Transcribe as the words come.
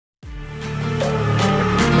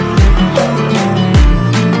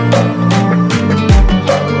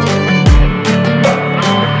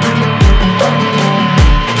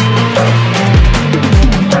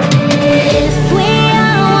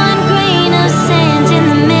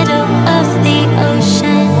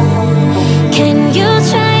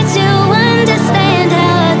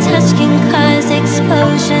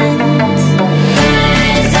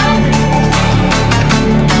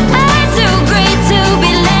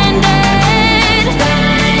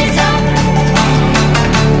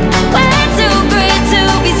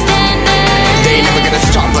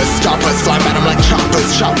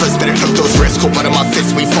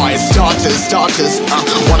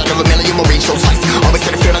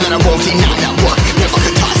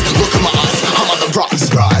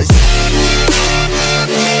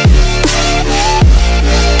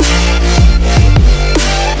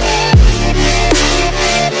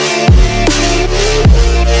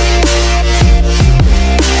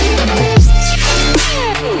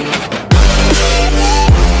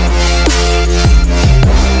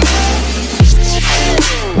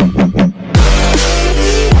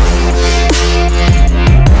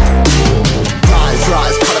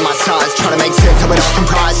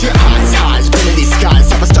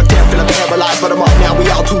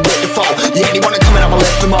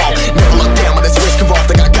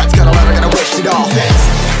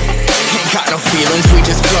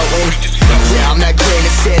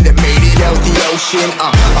motion.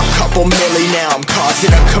 A couple milli now, I'm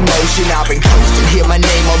causing a commotion. I've been coasting, hear my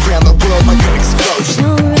name around the world like an explosion.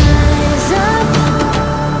 So rise up,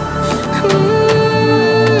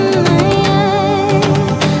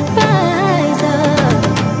 rise up.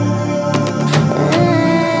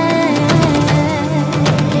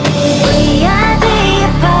 We are the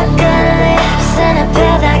apocalypse, and a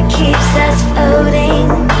path that keeps us floating.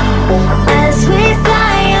 As we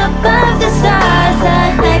fly above the stars, the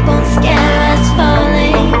night won't scare us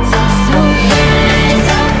falling. So rise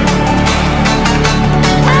up,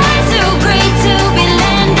 I'm too great to be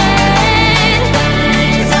landed.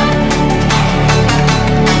 Rise up,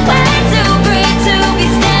 way too great to be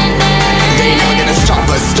standing. They ain't never gonna stop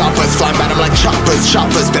us, fly by them like choppers.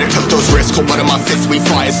 Better tuck those wrists, cold blood in my fists, we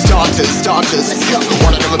fire starters. Let's go,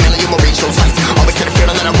 one out of a million, we'll reach those heights. Always had a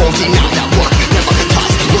feeling that I won't deny that work, never can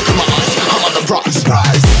toss. Look in my eyes, I'm on the rocks,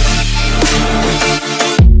 rise.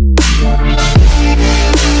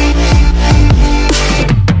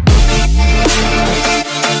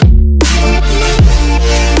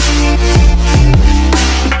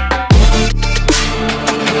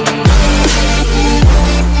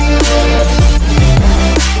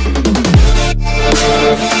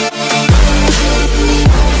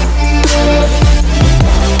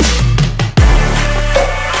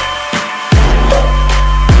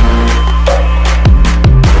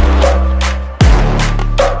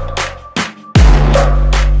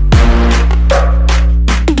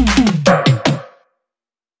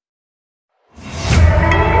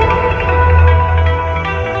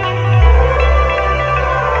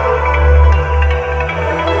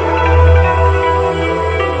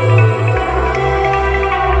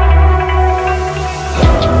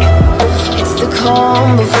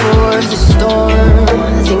 calm before the storm.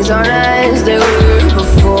 Things aren't as they were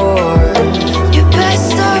before. You best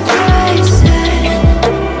stop racing.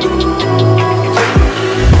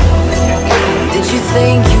 Did you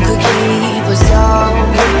think you could keep us out?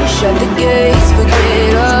 Shut the gates,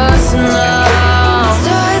 forget us now.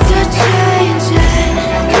 Tides are changing.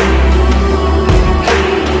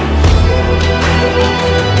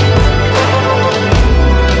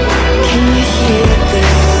 Can you hear the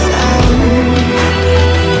sound?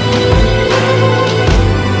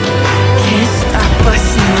 Can't stop us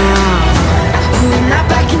now. We're not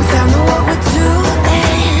back in town, know what we're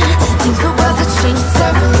doing. Things are about to change, it's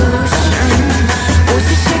evolution.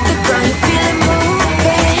 Voices shake the ground, you feel it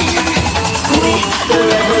moving. With the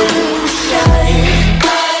revolution.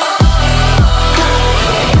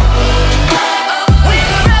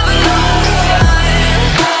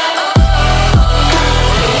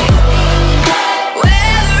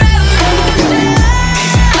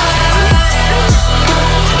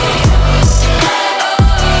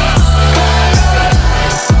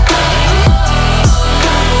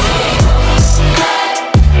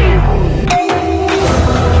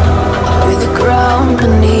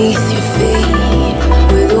 Beneath your feet,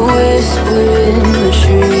 with a whisper in the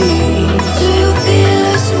tree. Do you feel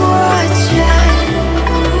us watching?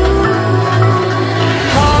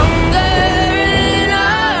 Hunger in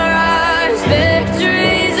our eyes,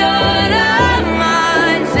 victories on our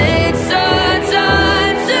minds. It's our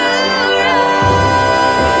time to rise.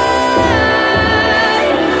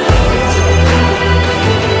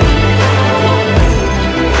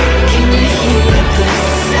 Can you hear the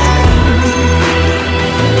sound?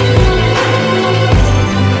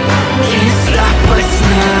 Can't stop us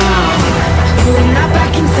now. We're not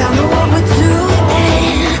back in town, know what we're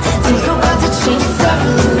doing. Things are about to change, it's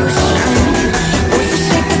evolution. Voices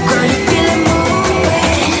shake the ground, you feel it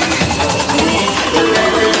moving. With the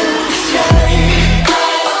revolution.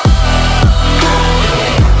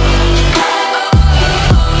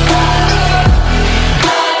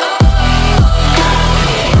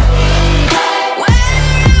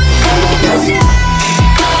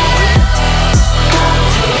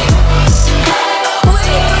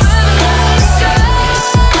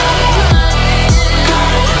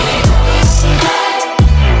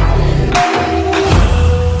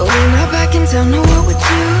 We're not back in town, know what we're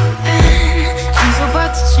doing. Things are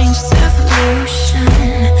about to change, it's evolution.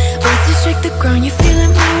 Voices shake the ground, you feel it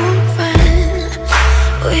moving.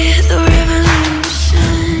 With the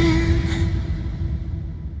revolution.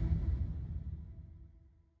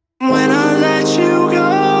 When I let you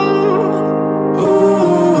go,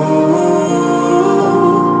 ooh,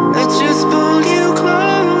 I just pull you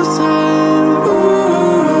closer. Ooh,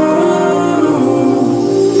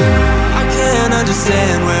 I can't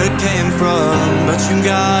understand where it came from, but you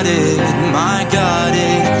got it, I got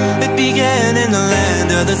it. It began in the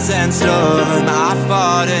land of the sandstorm. I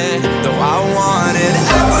fought it, though I wanted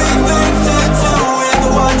everything to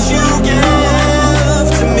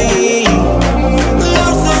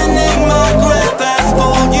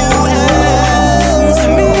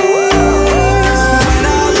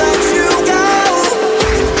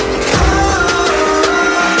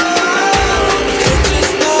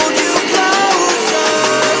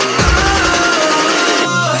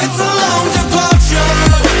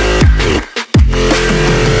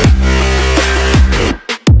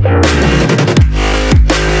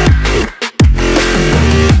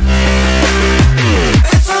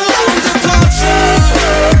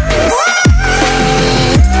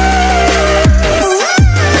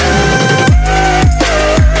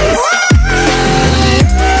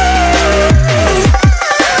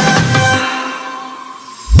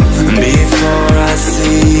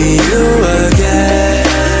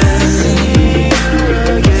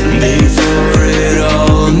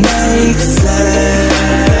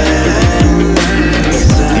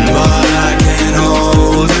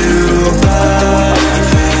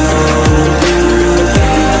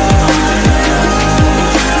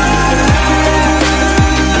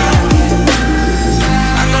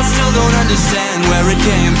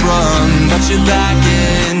want you back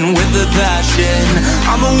in with the passion.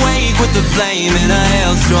 I'm awake with the flame in a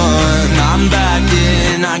hailstorm. I'm back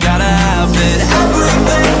in, I gotta have it.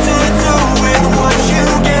 Everything to do with what you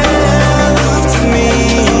give to me.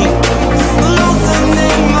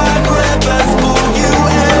 Loosening my grip as pull you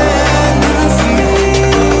into me.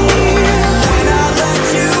 When I let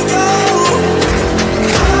you go,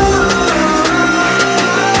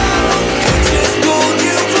 it just pulled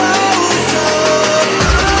you closer.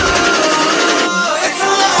 It's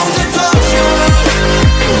a long departure.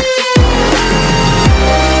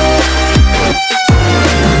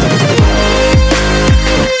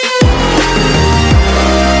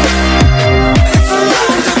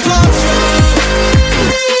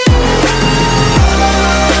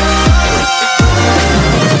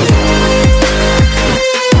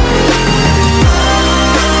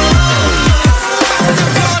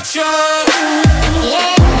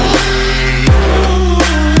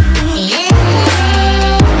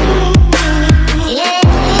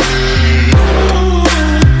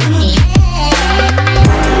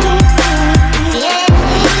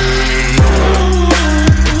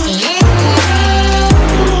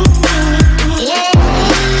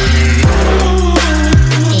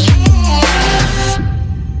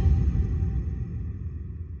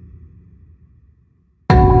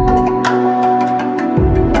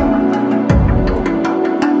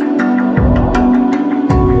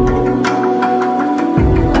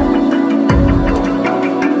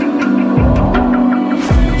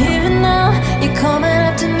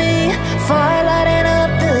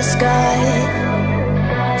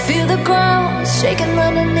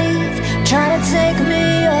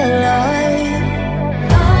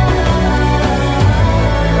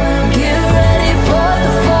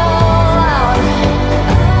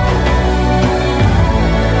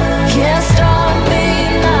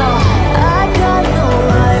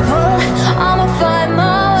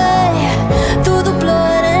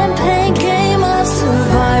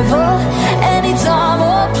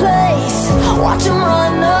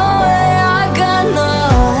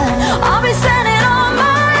 I'll be standing on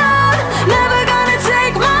my own, never gonna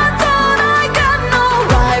take my thoughts.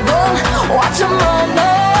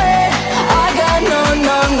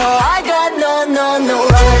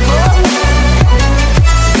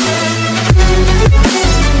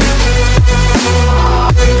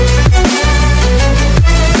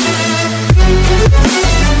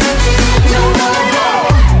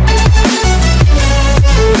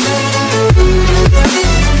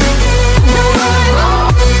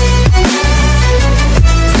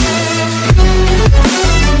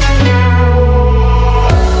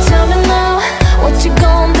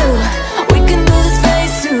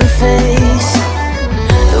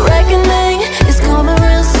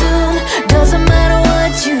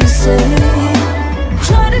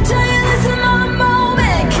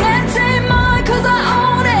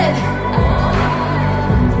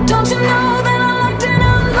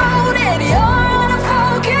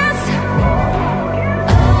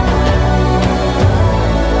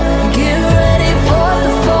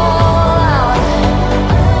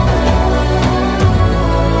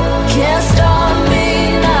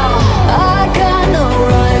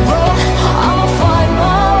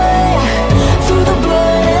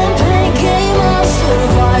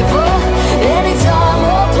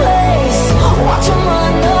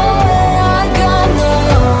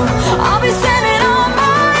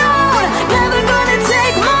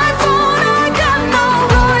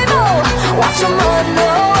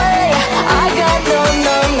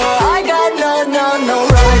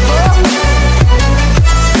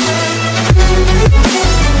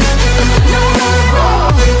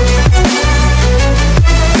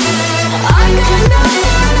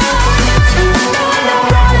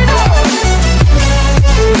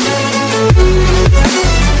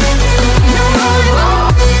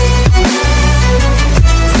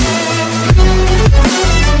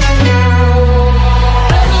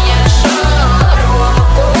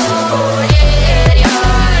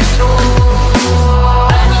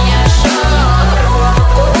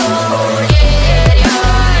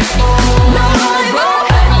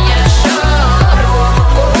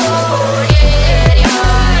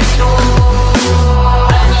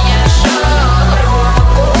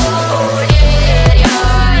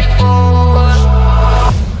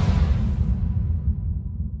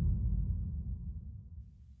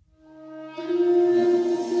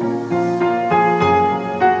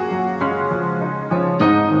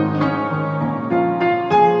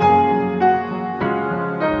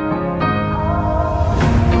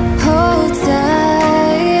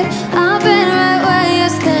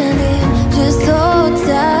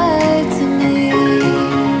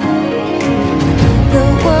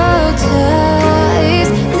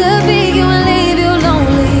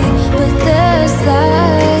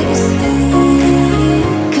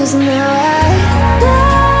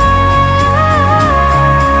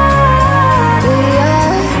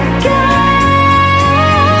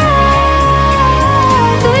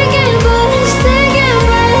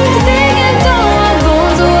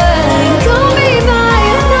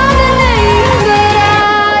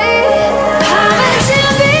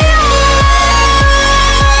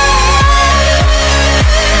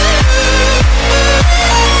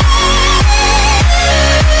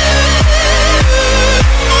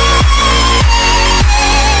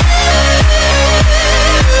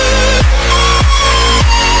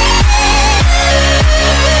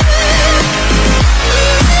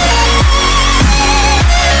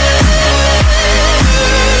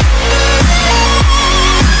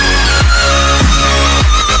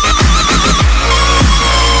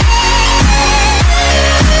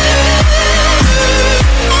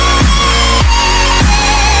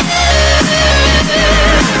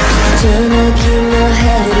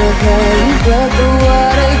 but the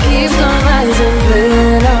water keeps on rising.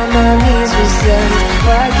 Playing on my knees with sand.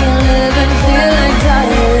 I can live and feel like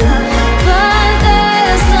dying, but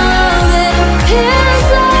there's something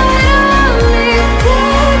inside of me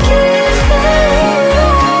that keeps me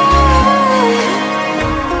alive.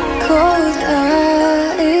 Cold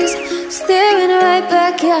eyes staring right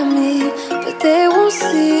back at me, but they won't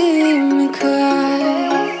see me cry.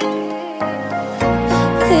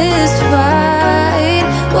 This fight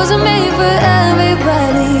wasn't made for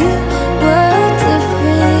everybody. We're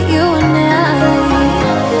different, you and I.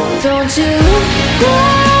 Don't you know?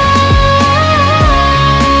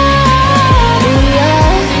 We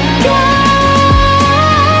are gone.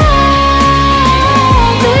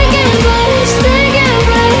 They can push, they can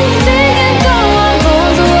break, they can go our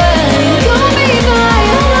bones away. Call me by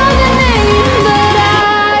another name, but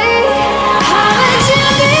I'm a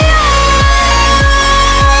champion.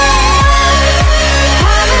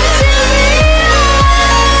 I'm a champion.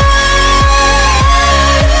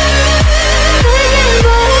 They can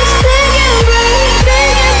push, they can break, they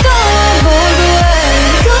can go our bones away.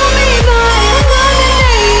 Call me by another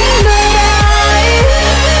name, but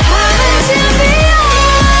I'm a champion.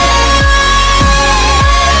 We're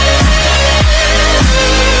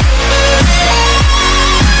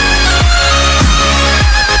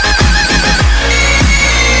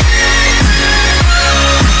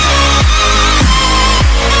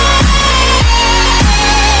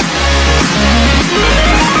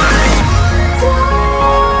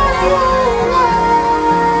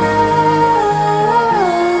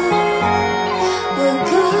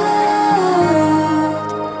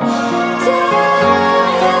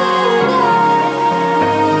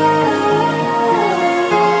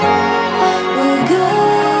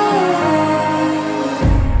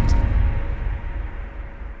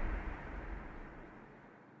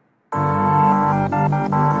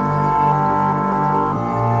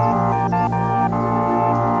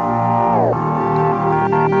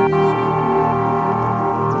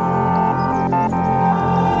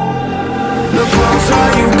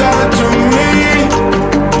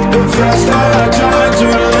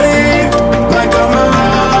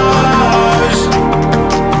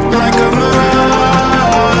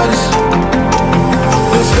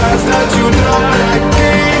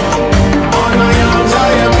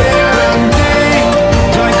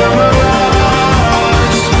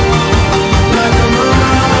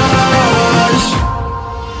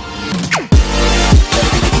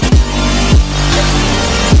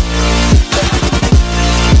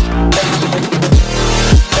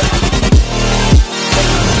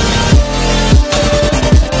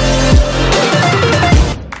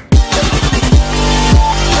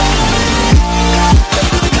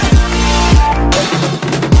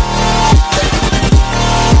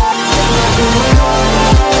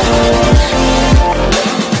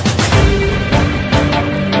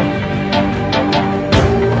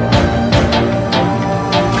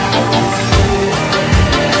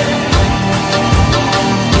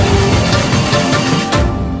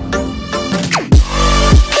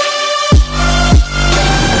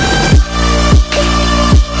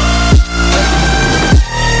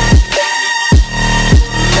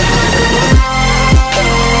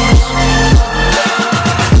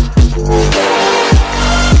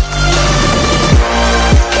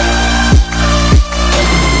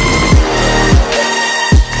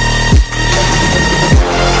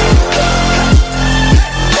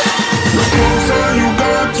The closer you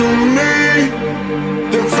got to me,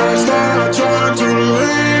 the faster I try to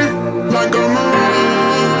leave. Like a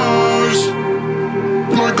mirage,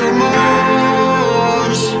 like a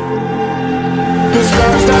mirage. The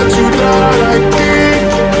scars that you know I keep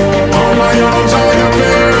on my arms, I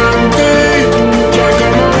appear empty. Like a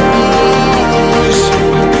mirage,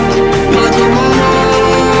 like a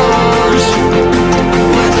mirage.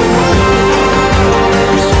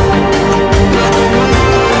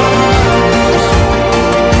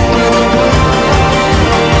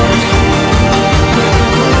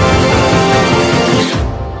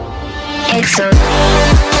 Pixellab.